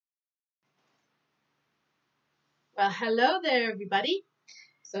Well, hello there, everybody.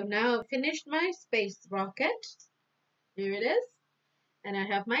 So now I've finished my space rocket. Here it is. And I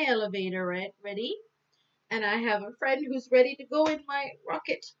have my elevator ready. And I have a friend who's ready to go in my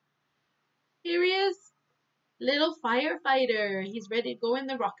rocket. Here he is, little firefighter. He's ready to go in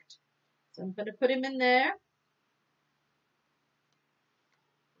the rocket. So I'm going to put him in there.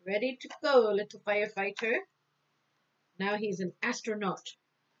 Ready to go, little firefighter. Now he's an astronaut.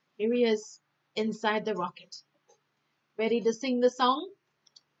 Here he is inside the rocket. Ready to sing the song?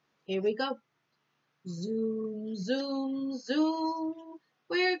 Here we go. Zoom, zoom, zoom,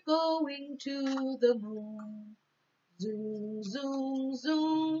 we're going to the moon. Zoom, zoom,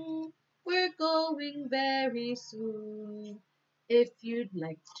 zoom, we're going very soon. If you'd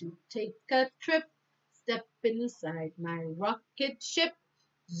like to take a trip, step inside my rocket ship.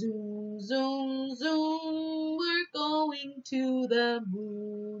 Zoom, zoom, zoom, we're going to the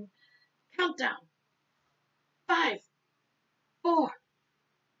moon. Countdown. 5, 4,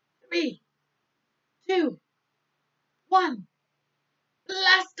 3, 2, 1.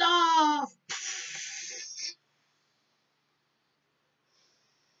 Blast off!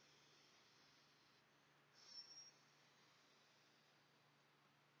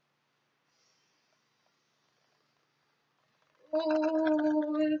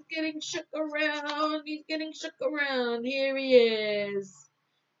 Oh, he's getting shook around. He's getting shook around. Here he is.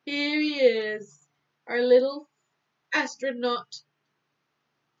 Here he is. Our little astronaut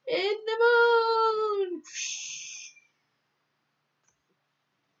in the moon.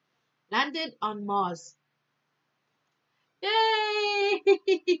 Landed on Mars.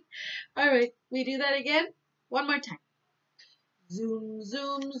 Yay! All right, we do that again. One more time. Zoom,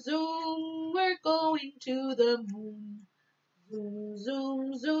 zoom, zoom. We're going to the moon. Zoom,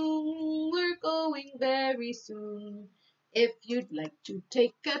 zoom, zoom, we're going very soon. If you'd like to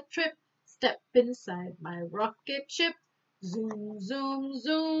take a trip, step inside my rocket ship. Zoom, zoom,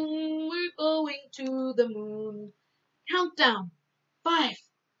 zoom, we're going to the moon. Countdown. 5,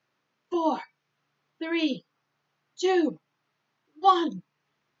 4, 3, 2, 1.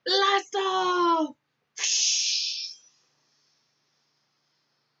 Blast off!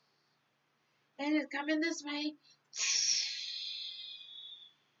 And it's coming this way.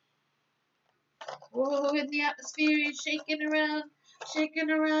 Whoa, in the atmosphere, he's shaking around,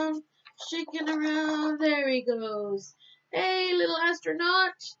 shaking around, shaking around. There he goes. Hey, little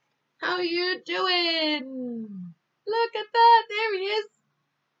astronaut, how you doing? Look at that, there he is.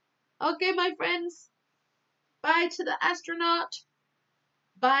 Okay, my friends, bye to the astronaut.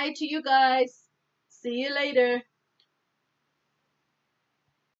 Bye to you guys. See you later.